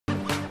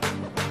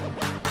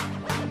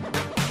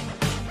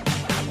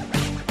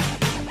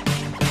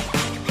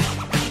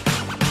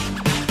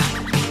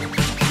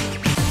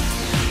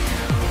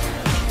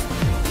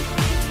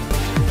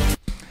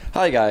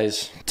Hi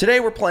guys. Today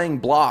we're playing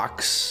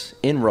blocks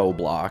in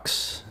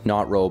Roblox.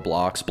 Not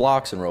Roblox.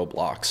 Blocks in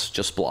Roblox.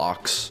 Just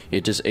blocks.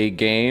 It is a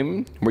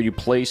game where you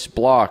place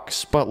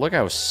blocks. But look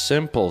how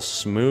simple,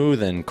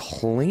 smooth, and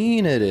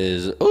clean it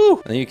is.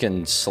 Ooh! And you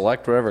can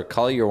select whatever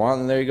color you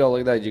want. And there you go. Look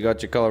at that. You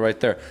got your color right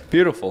there.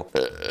 Beautiful.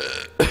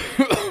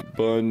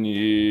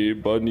 Bunny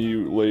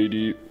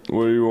lady.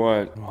 What do you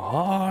want?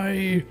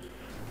 Hi.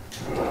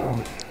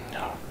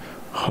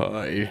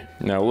 Hi.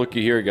 Now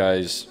looky here,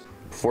 guys.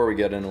 Before we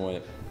get into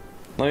it,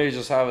 let me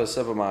just have a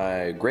sip of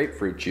my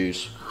grapefruit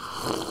juice.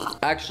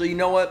 Actually, you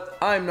know what?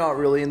 I'm not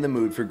really in the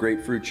mood for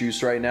grapefruit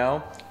juice right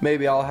now.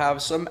 Maybe I'll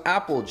have some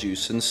apple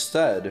juice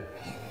instead.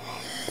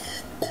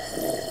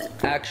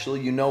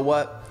 Actually, you know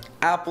what?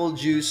 Apple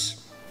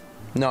juice,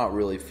 not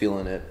really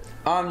feeling it.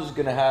 I'm just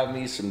gonna have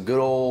me some good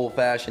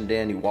old-fashioned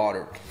dandy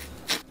water.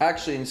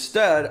 Actually,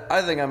 instead,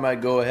 I think I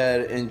might go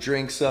ahead and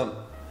drink some...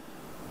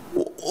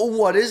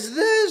 What is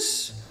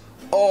this?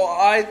 Oh,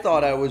 I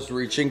thought I was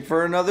reaching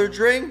for another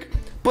drink,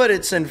 but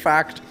it's in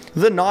fact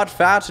the Not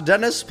Fat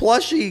Denis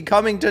plushie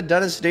coming to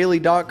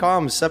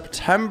DenisDaily.com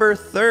September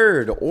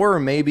 3rd, or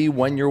maybe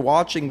when you're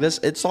watching this,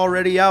 it's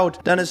already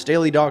out.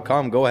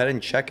 DenisDaily.com, go ahead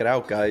and check it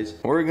out, guys.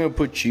 We're gonna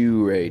put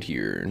you right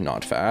here,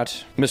 Not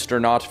Fat.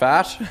 Mr. Not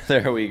Fat,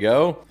 there we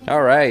go.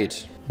 All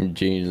right.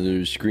 Change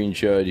the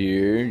screenshot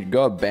here. You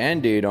got a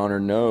band-aid on her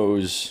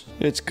nose.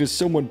 It's because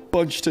someone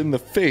punched in the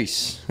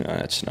face.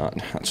 That's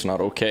not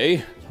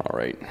okay. All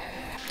right.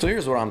 So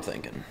here's what I'm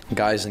thinking.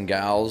 Guys and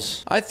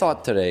gals, I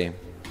thought today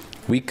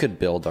we could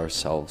build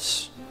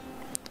ourselves.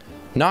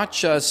 Not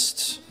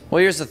just... Well,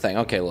 here's the thing.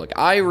 Okay, look.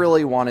 I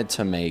really wanted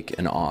to make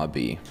an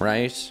obby,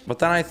 right? But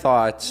then I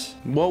thought,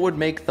 what would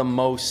make the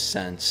most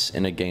sense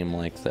in a game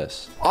like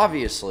this?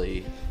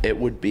 Obviously, it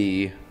would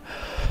be...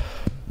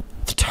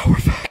 the tower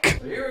effect.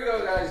 So here we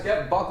go, guys.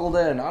 Get buckled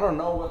in. I don't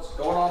know what's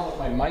going on with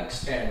my mic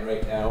stand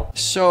right now.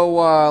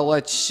 So,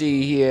 let's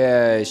see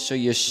here. So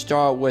you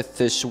start with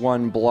this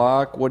one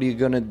block. What are you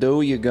gonna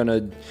do? You're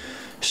gonna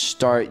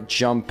start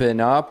jumping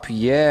up?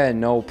 Yeah,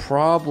 no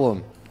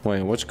problem.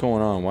 Wait, what's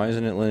going on? Why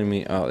isn't it letting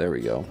me? Oh, there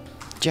we go.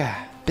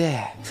 Yeah,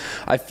 bah.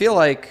 I feel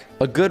like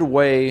a good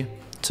way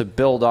to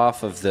build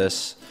off of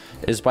this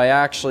is by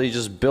actually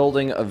just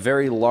building a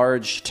very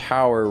large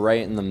tower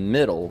right in the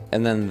middle.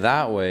 And then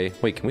that way...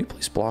 Wait, can we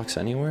place blocks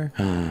anywhere?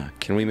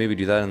 Can we maybe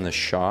do that in the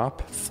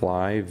shop?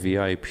 Fly,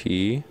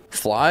 VIP.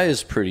 Fly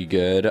is pretty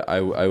good. I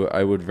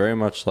would very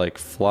much like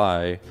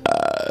fly.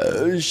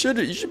 You should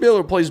be able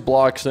to place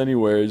blocks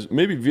anywheres.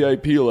 Maybe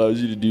VIP allows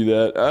you to do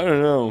that. I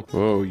don't know.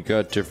 Whoa, you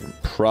got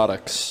different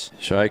products.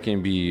 So I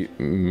can be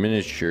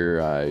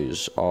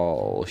miniaturized.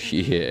 Oh,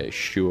 yeah,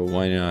 sure,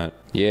 why not?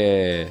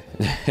 Yeah.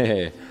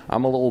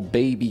 I'm a little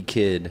baby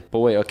kid. But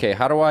wait, okay,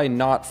 how do I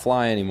not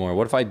fly anymore?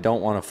 What if I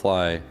don't want to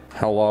fly?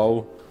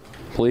 Hello?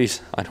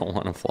 Please, I don't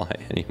want to fly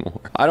anymore.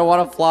 I don't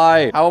want to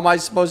fly. How am I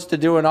supposed to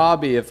do an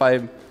obby if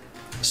I'm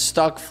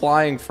stuck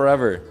flying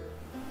forever?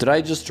 Did I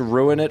just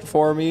ruin it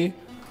for me?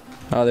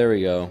 Oh, there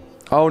we go.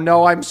 Oh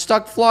no, I'm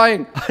stuck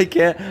flying.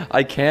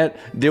 I can't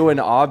do an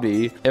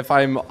obby if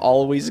I'm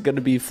always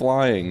gonna be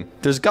flying.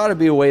 There's gotta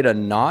be a way to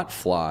not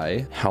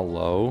fly.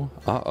 Hello?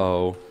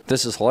 Uh-oh.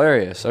 This is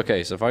hilarious.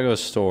 Okay, so if I go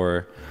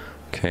store,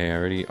 okay, I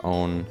already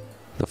own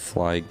the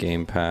Fly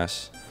Game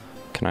Pass.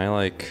 Can I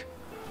like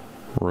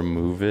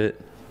remove it?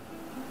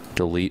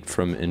 Delete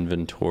from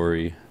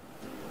inventory.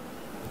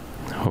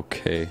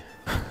 Okay.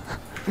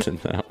 Did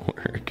that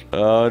work?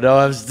 Oh no,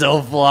 I'm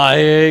still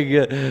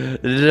flying.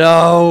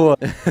 No.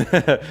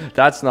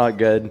 That's not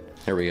good.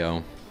 Here we go.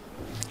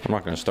 I'm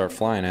not gonna start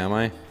flying, am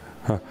I?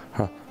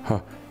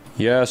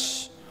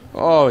 Yes.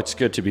 Oh, it's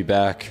good to be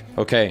back.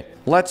 Okay,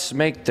 let's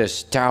make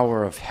this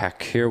tower of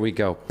heck. Here we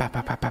go.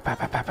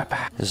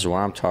 This is what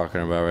I'm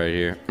talking about right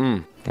here.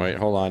 Wait,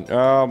 hold on.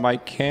 Oh, my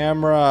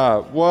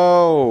camera.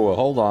 Whoa,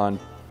 hold on.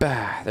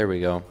 Bah, there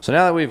we go. So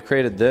now that we've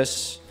created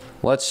this,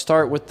 let's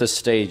start with the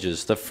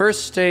stages. The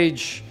first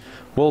stage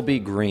will be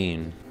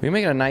green. We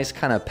make it a nice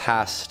kind of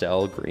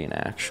pastel green,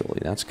 actually.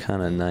 That's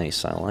kind of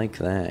nice. I like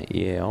that.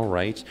 Yeah, all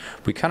right.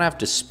 We kind of have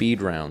to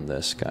speed round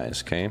this,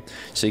 guys, okay?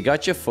 So you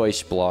got your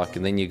first block,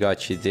 and then you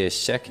got your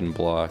second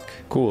block.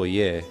 Cool,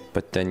 yeah.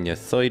 But then your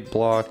third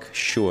block,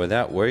 sure,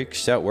 that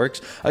works. That works.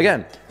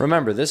 Again,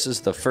 remember, this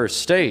is the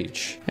first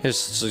stage. It's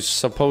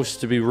supposed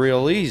to be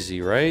real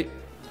easy, right?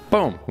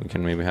 Boom. We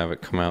can maybe have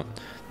it come out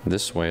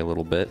this way a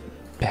little bit.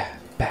 Bah.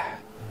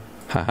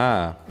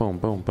 Haha, boom,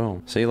 boom,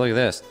 boom. See, look at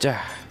this.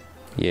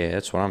 Yeah,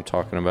 that's what I'm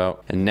talking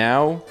about. And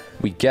now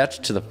we get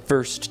to the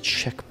first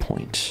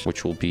checkpoint,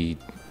 which will be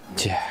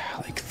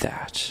like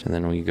that. And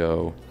then we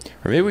go,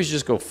 or maybe we should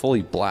just go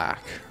fully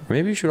black. Or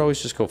maybe we should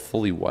always just go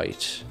fully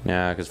white.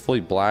 Nah, because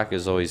fully black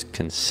is always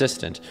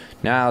consistent.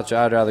 Now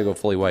I'd rather go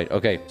fully white.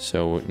 Okay,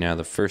 so now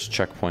the first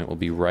checkpoint will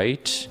be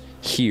right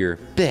here.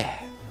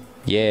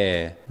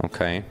 Yeah,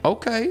 okay.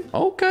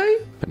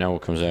 But now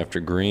what comes after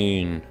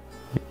green?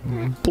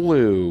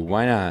 Blue,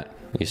 why not?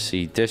 You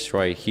see this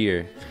right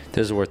here.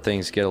 This is where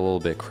things get a little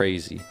bit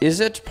crazy.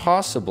 Is it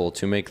possible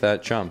to make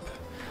that jump?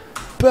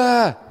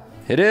 Bah!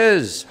 It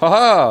is!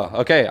 Haha!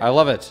 Okay, I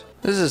love it.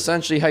 This is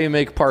essentially how you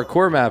make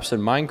parkour maps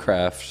in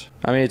Minecraft.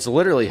 I mean, it's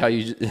literally how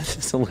you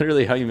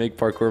make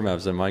parkour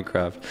maps in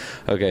Minecraft.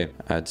 Okay,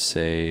 I'd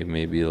say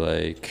maybe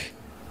like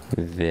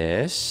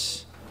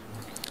this.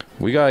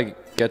 We gotta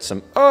get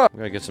some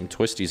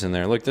twisties in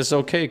there. Look, this is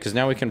okay because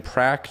now we can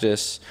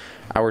practice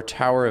our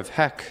Tower of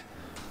Heck.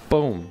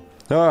 Boom.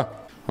 Ah.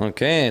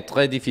 Okay,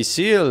 très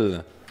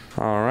difficile.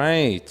 All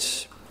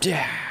right.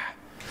 Yeah.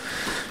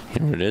 You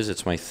know what it is?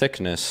 It's my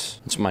thickness.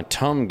 It's my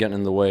tum getting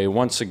in the way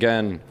once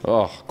again.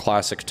 Oh,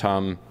 classic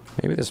tum.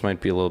 Maybe this might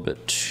be a little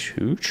bit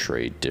too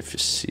très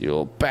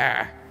difficile.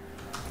 Bah.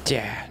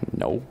 Yeah.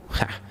 No.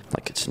 Ha.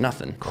 Like it's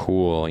nothing.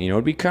 Cool. You know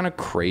what'd be kind of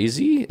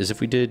crazy is if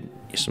we did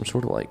some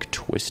sort of like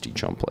twisty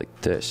jump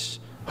like this.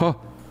 Huh.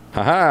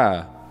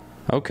 Haha.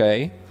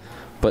 Okay.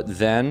 But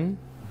then,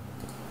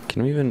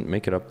 can we even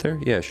make it up there?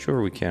 Yeah,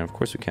 sure we can. Of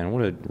course we can.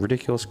 What a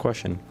ridiculous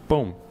question.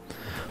 Boom.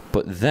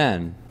 But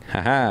then,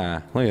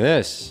 haha, look at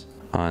this.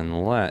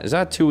 Unless, is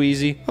that too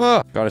easy?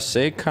 Oh, gotta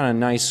say, kind of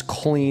nice,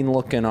 clean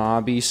looking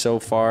obby so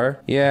far.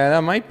 Yeah,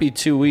 that might be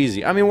too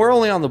easy. I mean, we're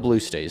only on the blue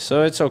stage,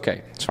 so it's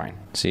okay. It's fine.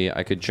 See,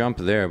 I could jump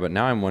there, but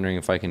now I'm wondering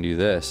if I can do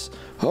this.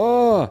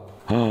 Oh,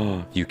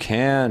 you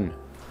can.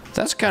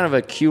 That's kind of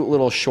a cute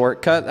little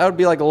shortcut. That would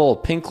be like a little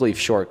pink leaf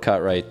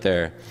shortcut right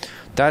there.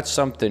 That's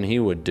something he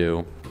would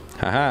do.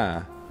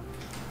 Haha.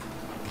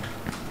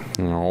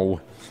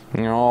 No.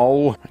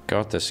 No. I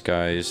got this,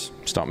 guys.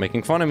 Stop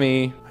making fun of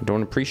me. I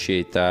don't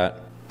appreciate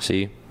that.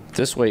 See?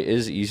 This way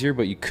is easier,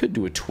 but you could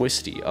do a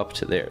twisty up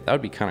to there. That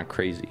would be kind of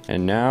crazy.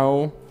 And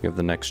now, we have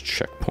the next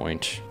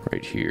checkpoint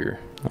right here.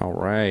 All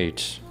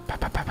right.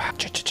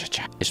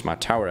 It's my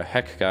Tower of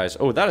Heck, guys.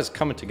 Oh, that is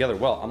coming together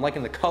well. I'm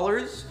liking the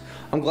colors.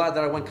 I'm glad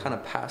that I went kind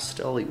of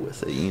pastel-y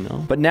with it, you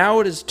know? But now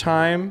it is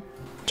time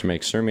to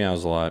make Sir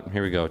Meows a lot.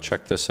 Here we go.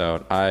 Check this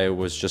out. I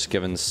was just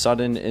given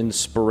sudden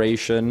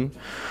inspiration.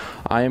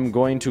 I am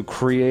going to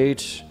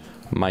create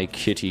my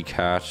kitty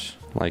cat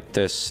like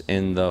this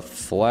in the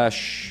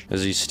flesh.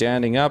 Is he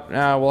standing up?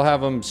 Nah, we'll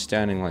have him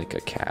standing like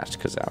a cat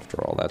because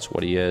after all, that's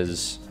what he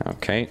is.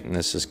 Okay, and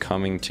this is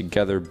coming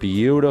together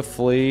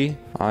beautifully,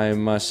 I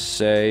must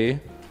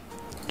say.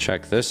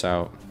 Check this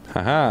out.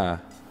 Haha.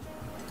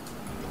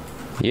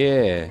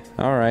 Yeah,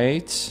 all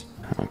right.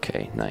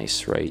 Okay,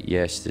 nice, right?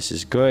 Yes, this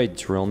is good.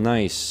 It's real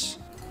nice.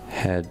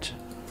 Head.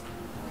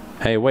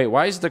 Hey, wait,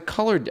 why is the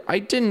color... I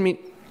didn't mean...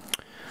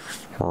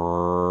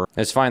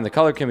 It's fine, the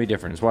color can be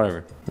different. It's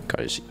whatever. Got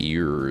his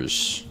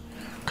ears.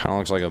 Kind of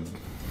looks like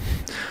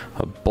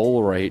a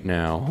bull right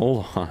now.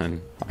 Hold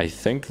on. I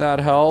think that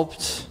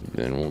helped.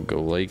 Then we'll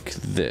go like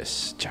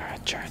this. Cha,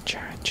 cha,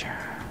 cha,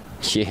 cha.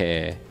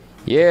 Yeah.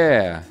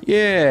 Yeah.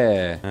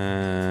 Yeah.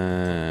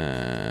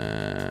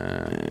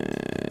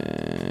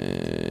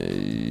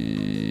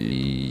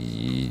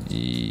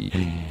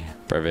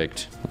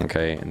 Perfect.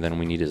 Okay, and then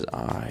we need his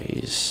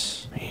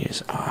eyes.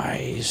 His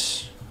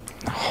eyes.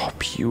 Oh,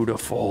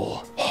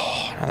 beautiful.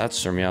 Oh, now that's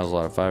Sir Meow's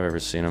lot if I've ever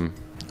seen him.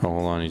 Oh,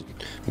 hold on. He's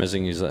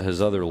missing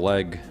his other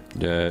leg.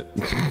 There.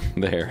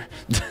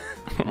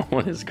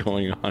 What is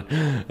going on?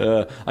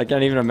 I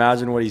can't even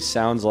imagine what he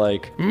sounds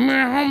like.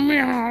 Meow,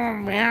 meow,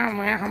 meow,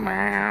 meow,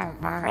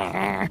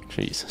 meow.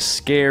 Jeez,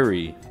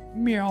 scary.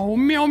 Meow,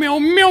 meow, meow,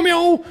 meow,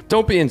 meow.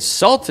 Don't be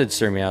insulted,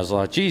 Sir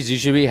Meowslot. Jeez, you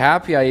should be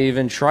happy I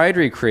even tried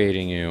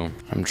recreating you.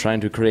 I'm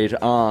trying to create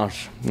art,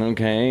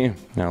 okay?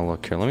 Now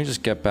look here, let me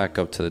just get back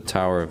up to the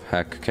Tower of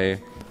Heck, okay?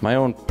 My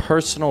own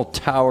personal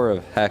Tower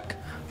of Heck.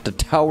 The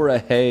Tower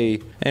of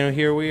Hay. And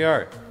here we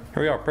are.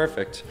 Here we are,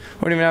 perfect.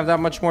 We don't even have that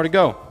much more to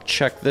go.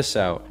 Check this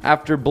out.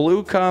 After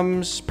blue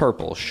comes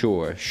purple.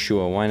 Sure,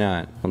 why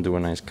not? I'll do a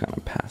nice kind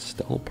of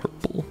pastel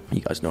purple.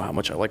 You guys know how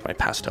much I like my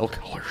pastel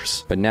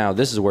colors. But now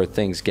this is where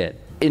things get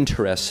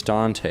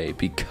interessante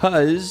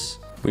because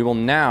we will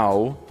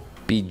now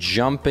be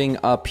jumping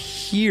up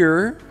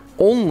here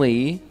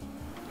only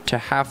to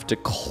have to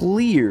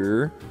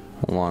clear.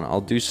 Hold on,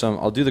 I'll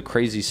do the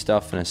crazy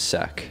stuff in a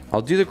sec.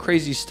 I'll do the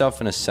crazy stuff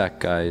in a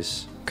sec,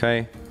 guys.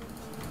 Okay?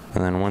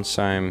 And then once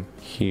I'm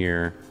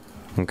here,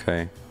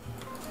 okay,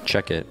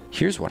 check it.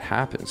 Here's what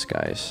happens,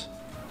 guys.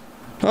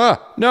 Ah,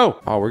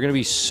 no! Oh, we're gonna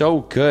be so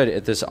good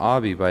at this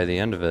obby by the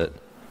end of it.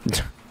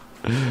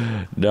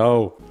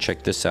 No.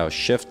 Check this out,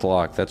 shift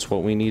lock. That's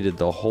what we needed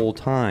the whole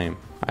time.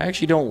 I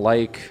actually don't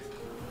like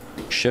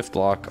shift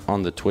lock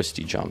on the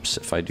twisty jumps,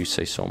 if I do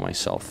say so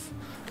myself.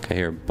 Okay,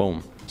 here,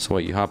 boom. So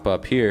what, you hop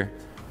up here,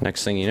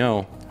 next thing you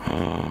know,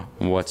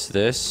 what's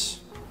this?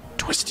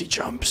 Twisty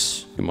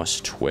jumps. You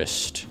must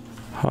twist.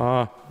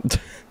 That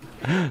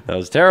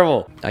was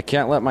terrible. I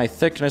can't let my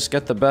thickness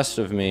get the best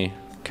of me.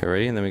 Okay,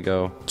 ready? And then we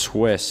go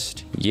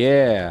twist.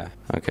 Yeah.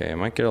 Okay, it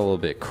might get a little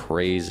bit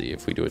crazy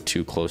if we do it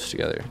too close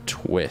together.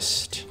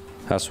 Twist.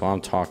 That's what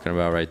I'm talking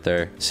about right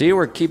there. See,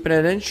 we're keeping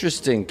it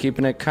interesting,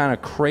 keeping it kind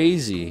of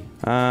crazy.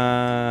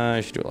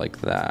 I should do it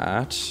like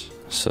that,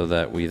 so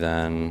that we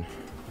then,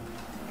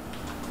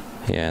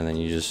 yeah, and then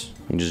you just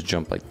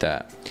jump like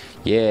that.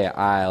 Yeah,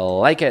 I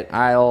like it.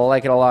 I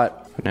like it a lot.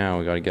 Now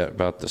we gotta get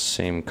about the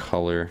same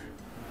color.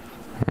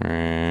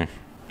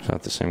 Is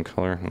that the same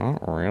color?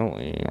 Not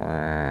really.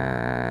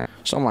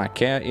 Something like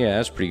that. Yeah,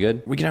 that's pretty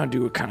good. We can now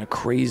do a kind of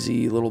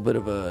crazy little bit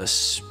of a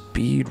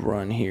speed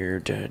run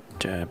here.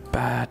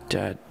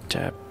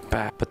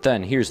 But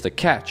then here's the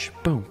catch.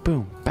 Boom,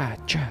 boom,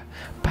 ba-cha,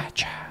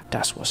 ba-cha.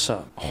 That's what's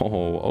up.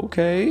 Oh,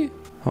 okay.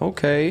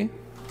 Okay.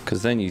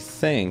 Because then you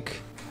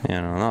think, you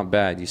know, not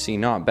bad. You see,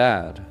 not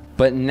bad.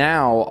 But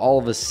now, all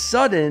of a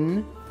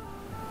sudden,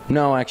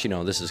 no, actually,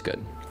 no, this is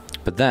good.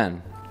 But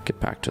then, get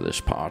back to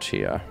this part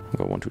here.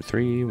 Go 1, 2,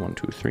 3, 1,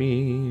 2,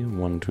 3,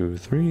 1, 2,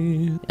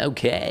 3.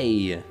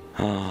 Okay.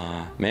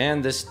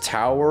 Man, this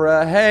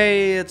tower,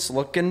 hey, it's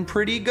looking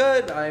pretty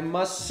good, I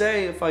must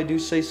say, if I do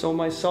say so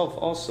myself.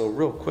 Also,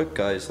 real quick,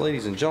 guys,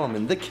 ladies and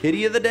gentlemen, the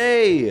kitty of the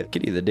day.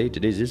 Kitty of the day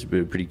today's this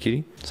pretty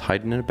kitty. It's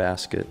hiding in a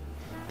basket.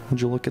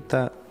 Would you look at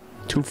that?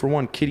 2 for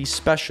 1 kitty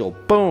special.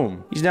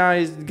 Boom. He's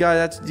the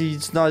guy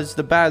it's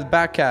the bad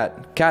back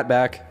cat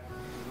back.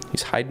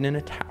 He's hiding in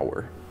a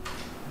tower.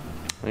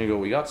 There you go.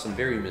 We got some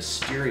very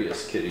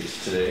mysterious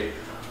kitties today,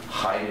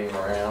 hiding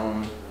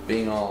around,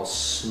 being all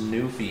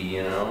Snoopy,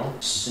 you know?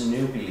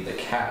 Snoopy the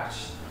cat,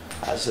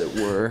 as it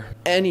were.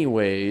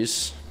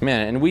 Anyways,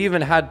 man, and we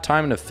even had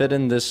time to fit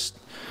in this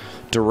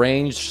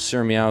deranged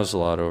Sir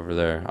Meowsalot over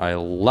there. I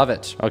love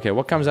it. Okay,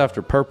 what comes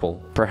after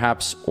purple?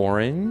 Perhaps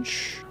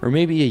orange? Or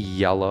maybe a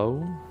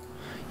yellow?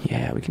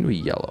 Yeah, we can do a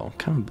yellow.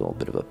 Kind of a little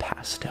bit of a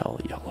pastel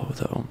yellow,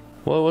 though.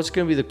 Well, what's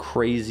going to be the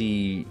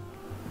crazy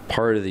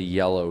part of the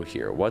yellow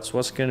here? What's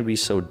going to be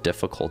so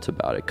difficult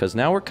about it? Because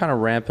now we're kind of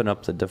ramping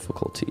up the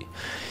difficulty.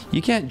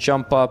 You can't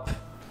jump up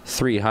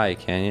 3 high,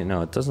 can you?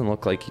 No, it doesn't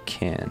look like you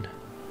can.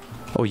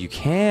 Oh, you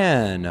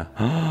can.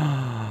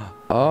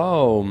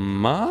 Oh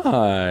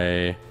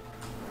my.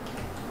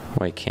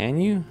 Wait,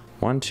 can you?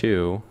 1,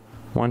 2,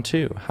 1,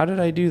 2. How did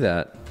I do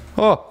that?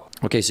 Oh,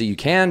 okay, so you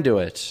can do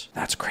it.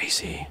 That's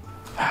crazy.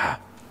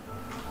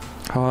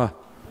 No.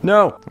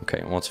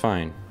 Okay, well, it's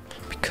fine.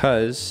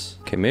 Because,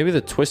 okay, maybe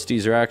the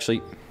twisties are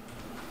actually...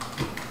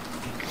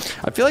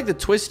 I feel like the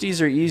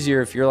twisties are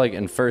easier if you're like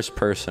in first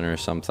person or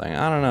something.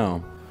 I don't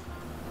know.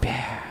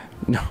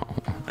 No.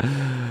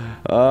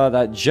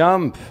 That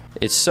jump.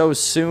 It's so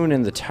soon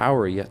in the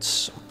tower, yet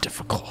so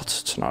difficult.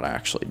 It's not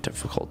actually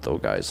difficult though,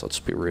 guys. Let's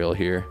be real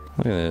here.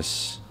 Look at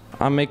this.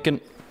 I'm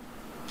making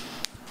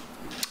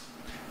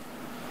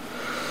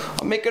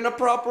a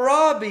proper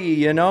hobby,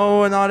 you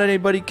know, and not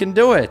anybody can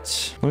do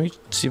it. Let me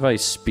see if I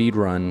speed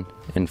run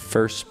in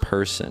first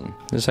person.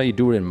 This is how you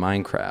do it in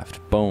Minecraft.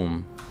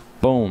 Boom.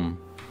 Boom.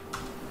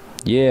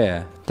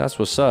 Yeah, that's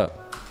what's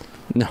up.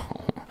 No.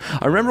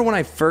 I remember when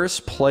I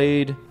first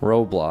played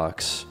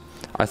Roblox,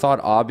 I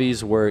thought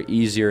obbies were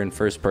easier in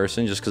first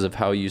person just because of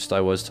how used I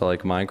was to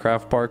like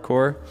Minecraft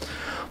parkour.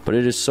 But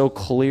it is so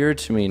clear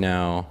to me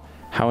now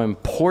how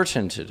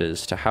important it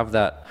is to have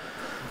that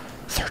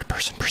third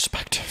person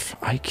perspective.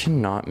 I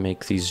cannot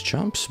make these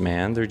jumps,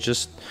 man. They're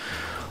just,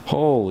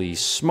 holy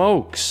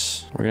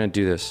smokes. We're gonna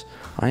do this.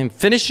 I am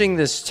finishing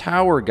this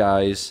tower,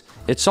 guys.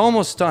 It's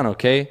almost done,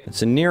 okay?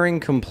 It's a nearing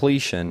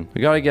completion.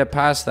 We gotta get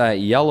past that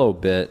yellow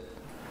bit.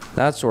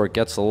 That's where it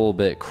gets a little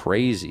bit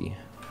crazy.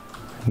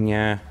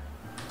 Yeah.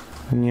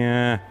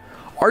 Yeah.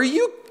 Are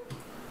you...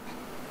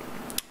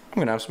 I'm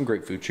gonna have some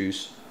grapefruit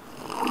juice.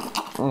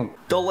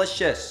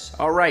 Delicious.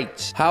 All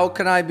right. How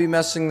can I be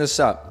messing this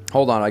up?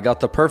 Hold on, I got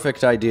the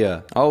perfect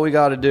idea. All we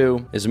gotta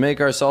do is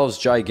make ourselves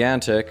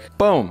gigantic.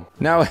 Boom.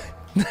 Now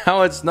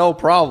it's no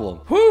problem.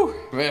 Whew,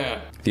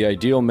 man. The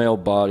ideal male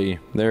body.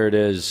 There it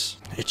is.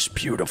 It's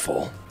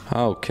beautiful.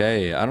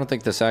 Okay, I don't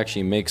think this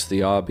actually makes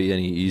the obby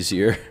any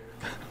easier.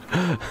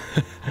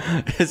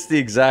 It's the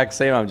exact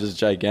same. I'm just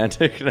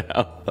gigantic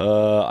now.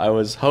 I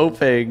was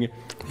hoping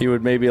he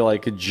would maybe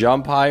like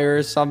jump higher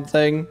or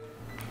something.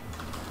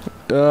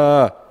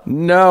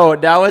 No,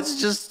 now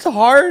it's just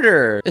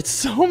harder. It's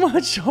so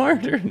much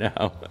harder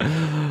now.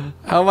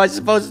 How am I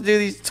supposed to do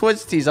these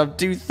twisties? I'm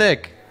too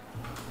thick.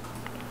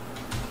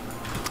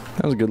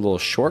 That was a good little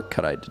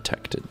shortcut I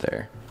detected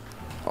there.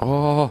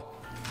 Oh,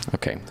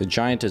 okay. The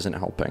giant isn't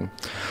helping.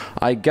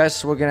 I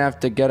guess we're gonna have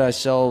to get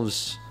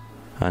ourselves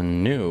a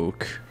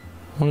nuke.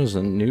 What does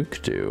a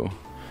nuke do?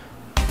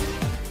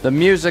 The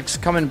music's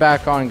coming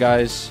back on,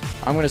 guys.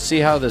 I'm gonna see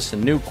how this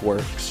nuke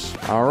works.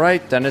 All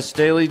right, Dennis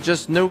Daily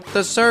just nuked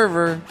the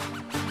server.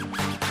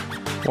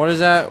 What does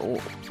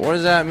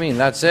that mean?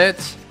 That's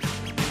it?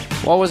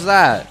 What was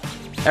that?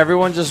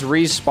 Everyone just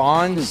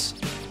respawns?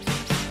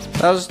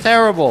 That was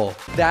terrible.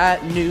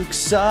 That nuke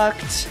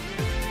sucked.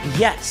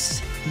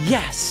 Yes.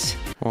 Yes.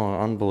 Oh,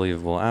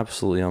 unbelievable.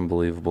 Absolutely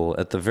unbelievable.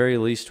 At the very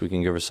least, we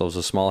can give ourselves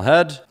a small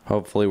head.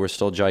 Hopefully, we're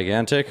still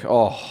gigantic.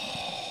 Oh.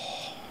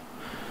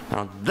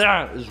 Now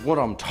that is what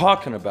I'm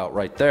talking about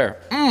right there.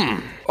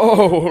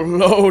 Oh,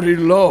 lordy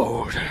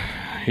lord.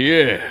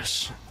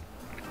 Yes.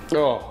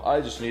 Oh, I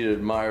just need to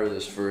admire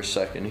this for a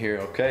second here,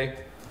 okay?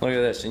 Look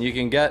at this. And you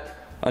can get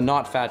a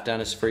not fat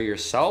Dennis for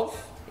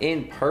yourself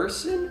in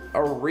person.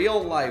 A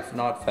real life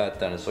not fat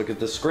Dennis. Look at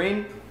the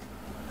screen.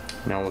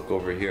 Now look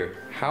over here.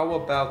 How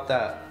about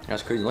that?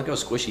 That's crazy. Look how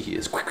squishy he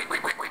is.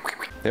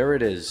 There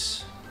it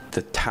is.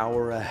 The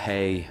Tower of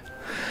Hay.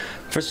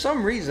 For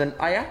some reason,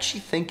 I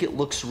actually think it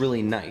looks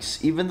really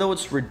nice. Even though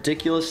it's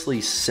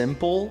ridiculously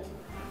simple,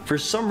 for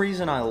some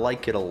reason I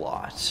like it a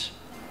lot.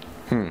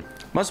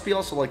 Must be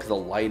also like the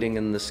lighting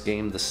in this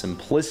game, the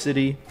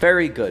simplicity.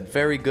 Very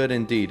good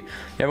indeed. You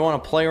ever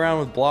want to play around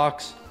with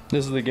blocks?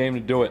 This is the game to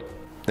do it.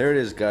 There it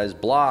is, guys,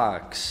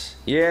 blocks.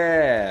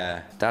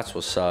 Yeah, that's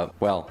what's up.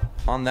 Well,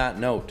 on that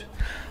note,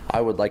 I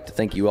would like to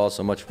thank you all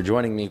so much for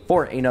joining me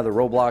for another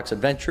Roblox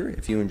adventure.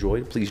 If you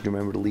enjoyed, please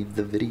remember to leave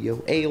the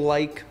video a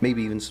like,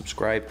 maybe even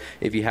subscribe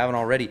if you haven't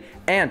already.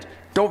 And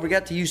don't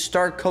forget to use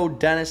star code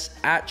Denis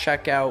at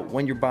checkout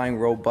when you're buying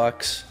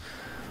Robux.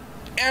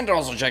 And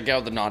also check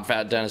out the Not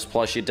Fat Denis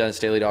plushie at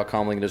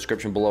DenisDaily.com. Link in the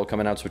description below,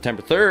 coming out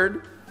September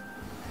 3rd.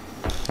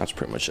 That's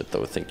pretty much it,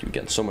 though. Thank you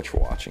again so much for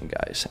watching,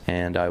 guys.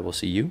 And I will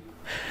see you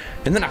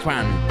in the next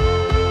one.